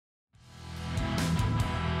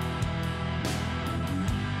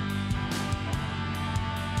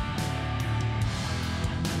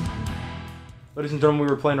Ladies and gentlemen,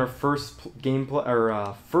 we were playing our first gameplay,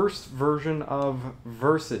 or first version of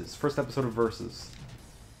Versus, first episode of Versus,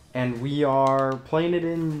 and we are playing it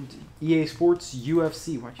in EA Sports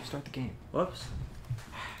UFC. Why'd you start the game? Whoops.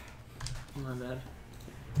 My bad.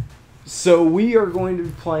 So we are going to be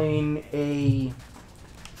playing a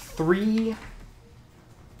three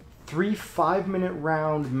 5-minute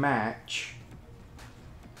round match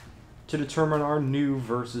to determine our new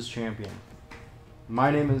Versus champion. My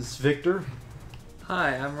name is Victor.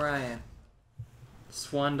 Hi, I'm Ryan.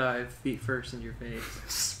 Swan dive, feet first in your face.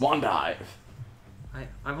 Swan dive.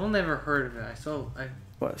 I've only ever heard of it.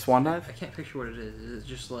 What, swan dive? I can't picture what it is. Is it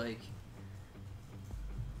just like...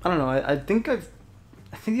 I don't know. I think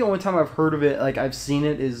the only time I've heard of it, like I've seen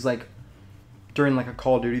it, is like during like a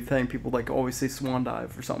Call of Duty thing. People like always say swan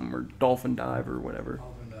dive or something, or dolphin dive or whatever.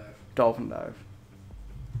 Dolphin dive. Dolphin dive.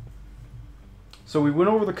 So we went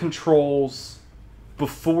over the controls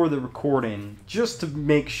before the recording just to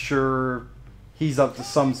make sure he's up to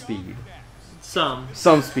some speed. Some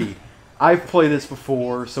speed. I've played this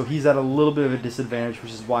before, so he's at a little bit of a disadvantage,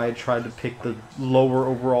 which is why I tried to pick the lower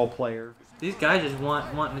overall player. These guys just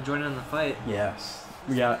wanting to join in the fight. Yes.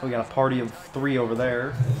 We got a party of 3 over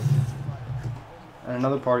there. And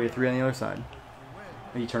another party of 3 on the other side.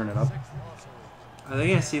 Are you turning it up? Are they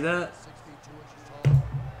gonna see that?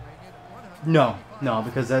 No,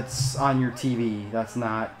 because that's on your TV. That's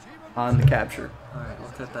not on the capture. Alright, we'll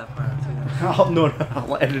cut that part out too. No,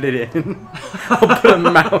 I'll edit it in. I'll put a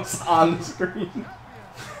mouse on the screen.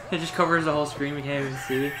 It just covers the whole screen, we can't even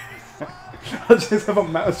see. I'll just have a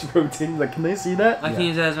mouse rotating. Like, can they see that? I can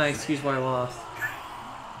use that as my excuse why I lost.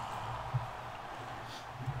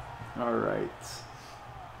 Alright.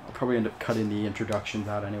 I'll probably end up cutting the introductions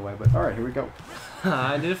out anyway, but alright, here we go.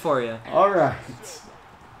 I did it for you. Alright.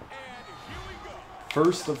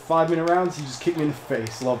 First of 5-minute rounds, he just kicked me in the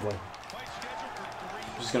face. Lovely.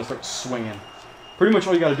 I'm just gonna start swinging. Pretty much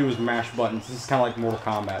all you gotta do is mash buttons. This is kind of like Mortal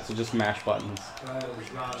Kombat, so just mash buttons. That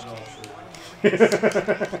is not at all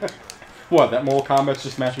true. What, that Mortal Kombat's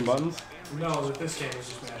just mashing buttons? No, that this game is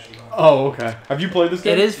just mashing buttons. Oh, okay. Have you played this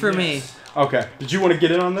game? It is for Yes. me. Okay. Did you want to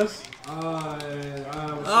get in on this? As soon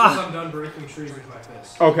as I'm done breaking trees with my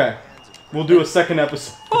fist. Okay. We'll do a second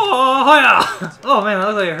episode. Oh, yeah! Oh man, that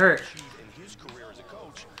looks like it hurt.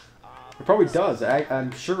 It probably does.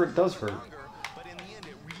 I'm sure it does hurt.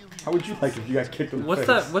 How would you like if you got kicked in the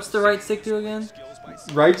face? What's the right stick do again?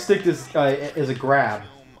 Right stick is a grab.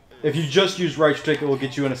 If you just use right stick, it will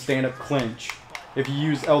get you in a stand-up clinch. If you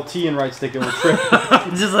use LT and right stick, it will trip.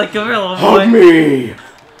 Just like, come here, little boy. Hug me!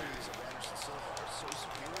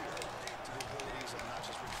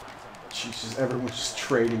 Jesus, everyone's just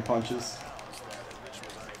trading punches.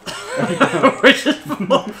 We're just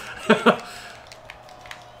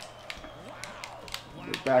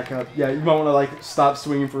Back up. Yeah, you might want to like stop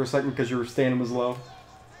swinging for a second because your stand was low.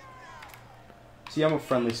 See, I'm a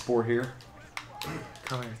friendly sport here.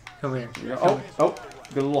 Come here. Oh, got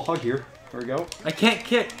a little hug here. There we go. I can't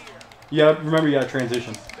kick. Yeah, remember you gotta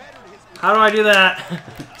transition. How do I do that?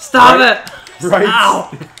 Stop it! Right.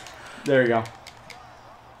 Ow! There you go.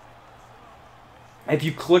 If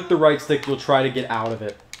you click the right stick, you'll try to get out of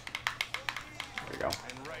it. There you go.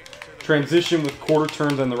 Transition with quarter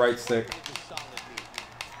turns on the right stick.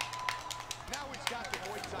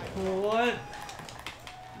 What?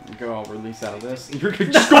 Go, I'll release out of this. You're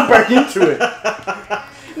gonna just go back into it.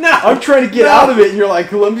 No! I'm trying to get out of it, and you're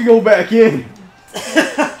like, let me go back in.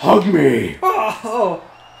 Hug me. Oh!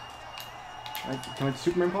 Can I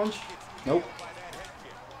Superman punch? Nope.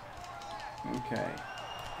 Okay.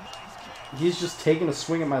 He's just taking a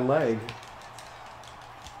swing at my leg.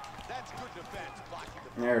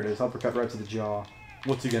 There it is. Uppercut right to the jaw.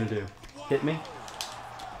 What's he gonna do? Hit me?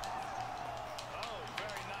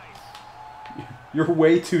 You're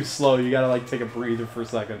way too slow. You gotta like take a breather for a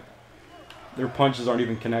second. Their punches aren't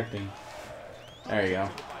even connecting. There you go.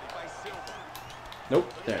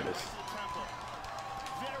 Nope. There it is.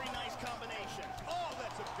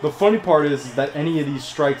 The funny part is that any of these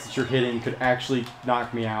strikes that you're hitting could actually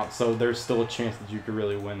knock me out, so there's still a chance that you could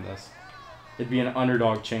really win this. It'd be an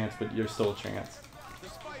underdog chance, but there's still a chance.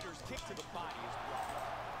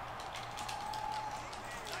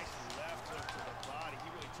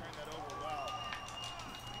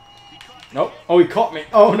 Nope. Oh, he caught me.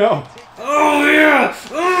 Oh, no. Oh, yeah!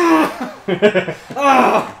 Oh!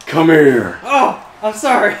 Oh! Come here. Oh! I'm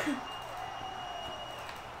sorry.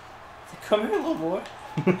 Come here, little boy.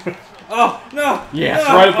 Oh, no! Yes,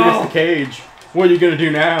 no. right up against the cage. What are you going to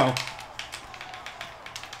do now?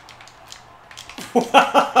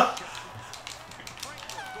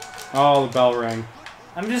 Oh, the bell rang.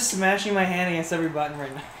 I'm just smashing my hand against every button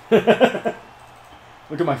right now.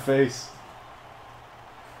 Look at my face.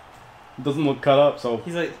 It doesn't look cut up, so...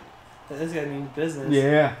 He's like, this guy means business.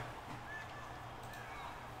 Yeah.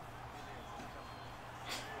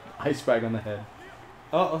 Ice bag on the head.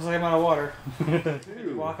 Oh, looks like I'm out of water.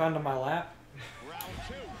 Walk onto my lap.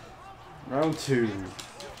 Round 2.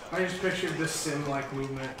 I just pictured this Sin-like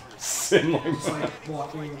movement. Sin-like It's like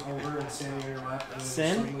walking over and standing on your lap. And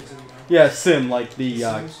Sin? Yeah, Sin, like the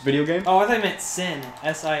video game. Oh, I thought you meant sin.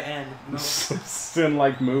 S-I-N. No.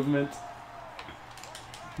 Sin-like movement.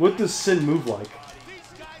 What does Sin move like?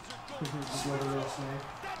 Slither real snake.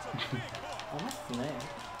 Oh, that's the name.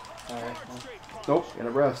 Alright. Well. Nope, gotta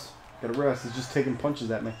rest. Gotta rest. He's just taking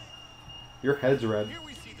punches at me. Your head's red.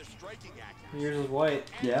 Yours is white.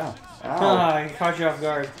 Yeah. Ah, I caught you off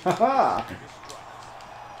guard. Haha.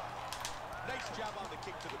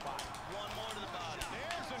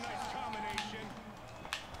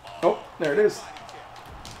 Oh, there it is.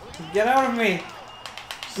 Get out of me!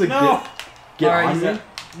 Like, No! Get Alright, on me?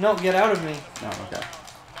 No, get out of me. No, okay.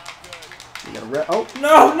 You gotta oh.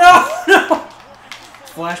 No, no, no!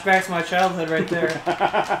 Flashbacks to my childhood right there.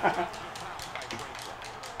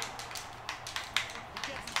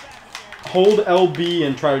 Hold LB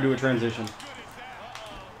and try to do a transition.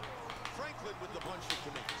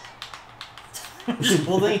 Just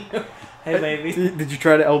holding. Hey, baby. Did you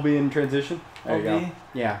try to LB in transition? There you LB? go.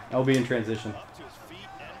 Yeah, LB in transition.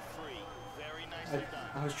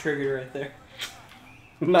 I was triggered right there.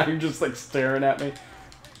 Now you're just like staring at me.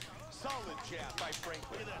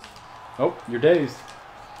 Oh, you're dazed.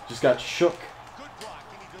 Just got shook.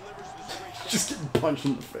 Just getting punched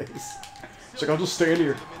in the face. It's like, I'll just stand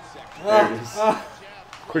here. There it is.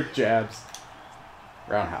 Quick jabs.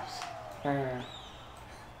 Roundhouse.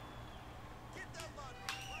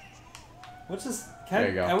 What's this? There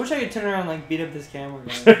you go. I wish I could turn around and like beat up this camera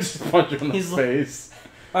guy. Just punch him in the face.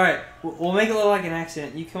 Alright, we'll make it look like an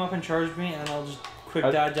accident. You come up and charge me, and I'll just quick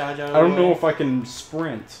dodge out of the way. I don't know if I can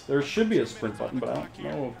sprint. There should be a sprint button, but I don't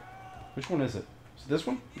know. Which one is it? Is it this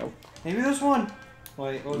one? Nope. Maybe this one.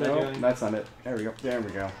 Wait, what was I doing? That's not it. There we go. There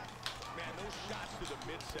we go.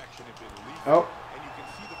 Oh.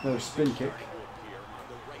 Another spin kick.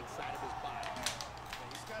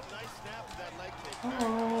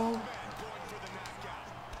 Oh.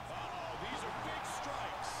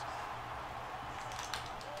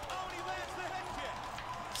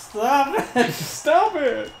 Stop it! Stop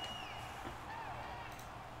it!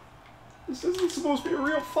 This isn't supposed to be a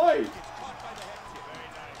real fight.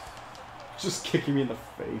 Just kicking me in the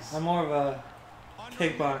face. I'm more of a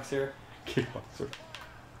kickboxer. Kickboxer.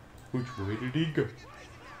 Which way did he go?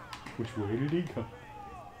 Which way did he go?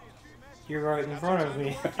 You're right in front of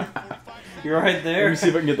me. You're right there. Let me see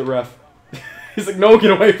if I can get the ref. He's like, no,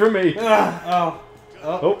 get away from me. Oh.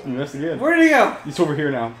 Oh, you missed again. Where did he go? He's over here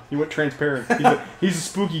now. He went transparent. He's a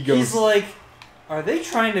spooky ghost. He's like, are they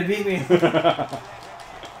trying to beat me?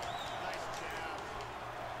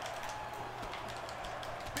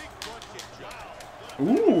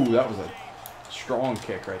 Ooh, that was a strong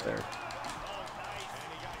kick right there.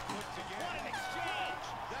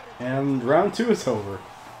 And round 2 is over.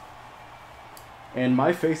 And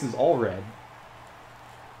my face is all red.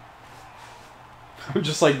 I'm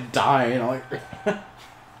just like dying. I'm like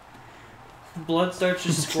Blood starts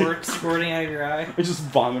just squirting out of your eye. I just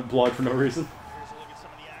vomit blood for no reason.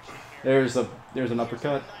 There's an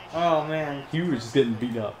uppercut. Oh man. He was just getting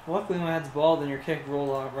beat up. Luckily my head's bald and your kick rolled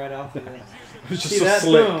out right off of it. It was just See so that?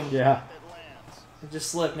 slick. Boom. Yeah. It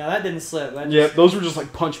just slipped. Now that didn't slip. That Yeah, those were just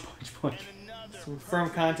like punch. some firm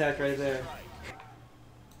contact right there.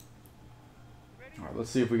 Alright, let's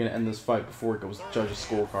see if we can end this fight before it goes to judge's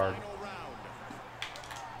scorecard.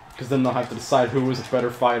 Because then they'll have to decide who was a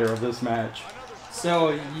better fighter of this match.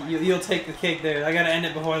 So, you'll take the cake there. I gotta end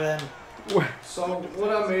it before then. So,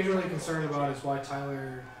 what I'm majorly concerned about is why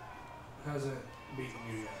Tyler hasn't beaten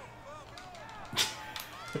you yet.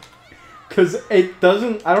 Because it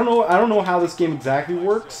doesn't... I don't know how this game exactly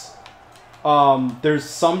works. There's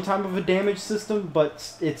some type of a damage system,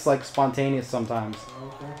 but it's like spontaneous sometimes.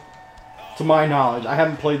 Okay. To my knowledge. I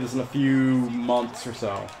haven't played this in a few months or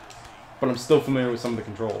so. But I'm still familiar with some of the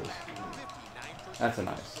controls. That's a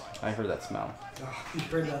nice. I heard that smell. Oh, you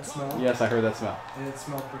heard that smell? Yes, I heard that smell. And it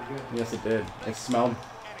smelled pretty good. Yes, it did. It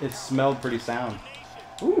smelled pretty sound.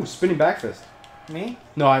 Ooh, spinning back fist. Me?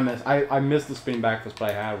 No, I missed the spinning back fist,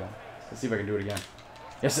 but I had one. Let's see if I can do it again.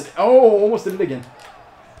 Yes, oh, almost did it again.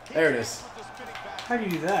 There it is. How do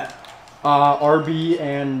you do that? RB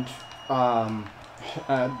and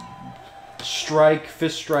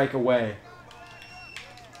fist strike away.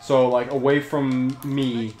 So, like, away from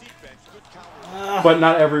me. But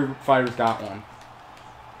not every fighter's got one.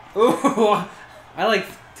 Ooh! I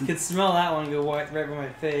could smell that one go right by my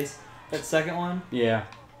face. That second one. Yeah.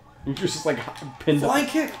 You're just like flying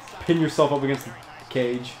kick. Pin yourself up against the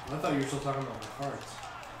cage. I thought you were still talking about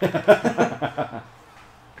my farts.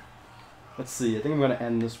 Let's see. I think I'm gonna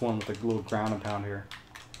end this one with a little ground and pound here.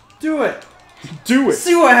 Do it. Do it.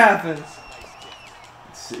 See what happens.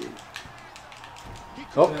 Let's see.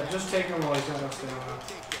 Oh. Yeah, just take him while he's got us down.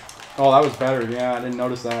 Oh, that was better. Yeah, I didn't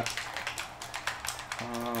notice that.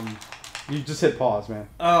 You just hit pause, man.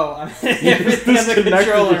 Oh, I'm you just disconnected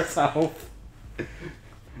yourself.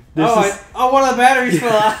 One of the batteries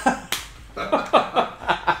fell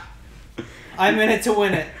out. I'm in it to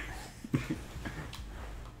win it.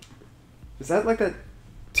 Is that like that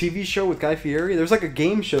TV show with Guy Fieri? There's like a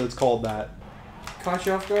game show that's called that. Caught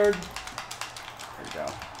you off guard? There you go.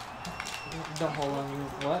 Don't hold on.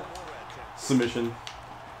 What? Submission.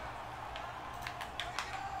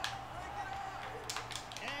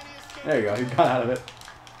 There you go. He got out of it.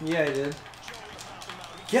 Yeah, I did.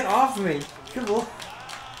 Get off me. Good lord.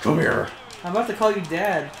 Come here. I'm about to call you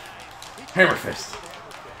Dad. Hammer fist.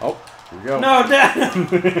 Oh, here we go. No, Dad.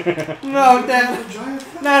 No,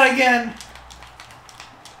 Dad. Not again.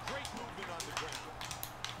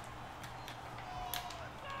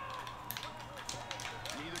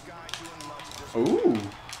 Ooh.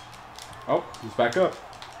 Oh, he's back up.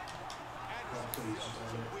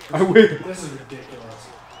 I win. This is ridiculous.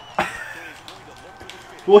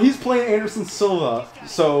 Well, he's playing Anderson Silva,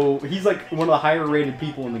 so he's like one of the higher rated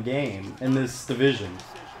people in the game, in this division.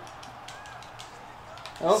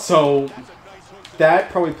 Oh. So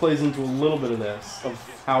that probably plays into a little bit of this, of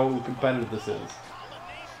how competitive this is.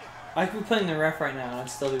 I could be playing the ref right now and I'd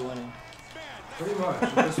still be winning. Pretty much,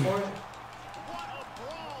 at this point.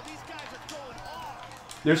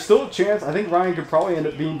 There's still a chance. I think Ryan could probably end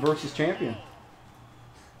up being versus champion.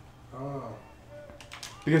 Oh.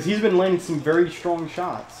 Because he's been landing some very strong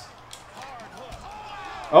shots.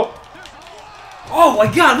 Oh. Oh my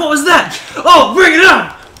god, what was that? Oh, bring it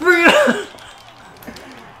on! Bring it on!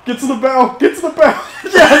 Get to the bell! Get to the bell!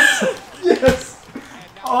 Yes! Yes!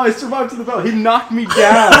 Oh, I survived to the bell. He knocked me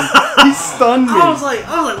down. He stunned me. I was like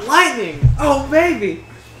lightning. Oh, baby.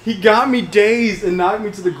 He got me dazed and knocked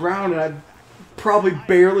me to the ground, and I probably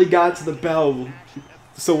barely got to the bell.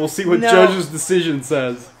 So we'll see what judge's decision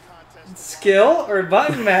says. Skill or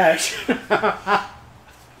button mash?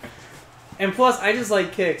 And plus, I just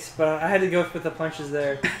like kicks, but I had to go with the punches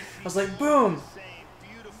there. I was like, boom!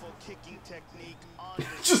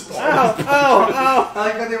 Just ow, ow! I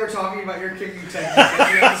like that they were talking about your kicking technique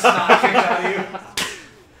and you got the snot kicked out of you.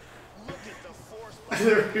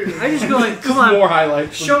 I just go like, come on. More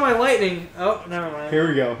highlights. Show my lightning. Oh, never mind. Here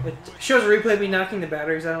we go. It shows a replay of me knocking the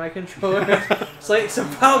batteries out of my controller. It's like some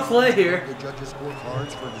foul play here. The judges score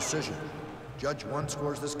cards for decision. Judge 1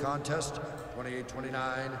 scores this contest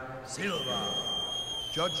 28-29 Silva.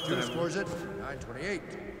 Judge 2 scores it 9-28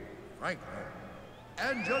 Franklin.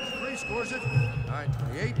 And Judge 3 scores it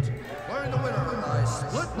 9-28. Declaring the winner by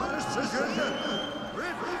split decision.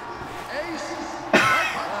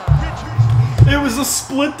 It was a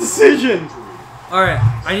split decision. Alright,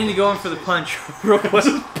 I need to go in for the punch real quick.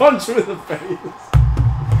 Just punch him in the face.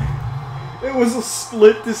 It was a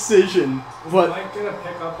split decision. But Is Mike gonna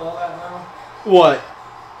pick up all that now? what?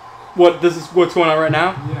 What? This is what's going on right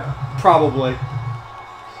now? Yeah. Probably.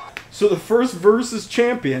 So the first versus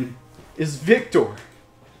champion is Victor.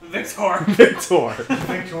 Victor. Victor.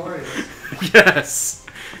 Victorious. Yes.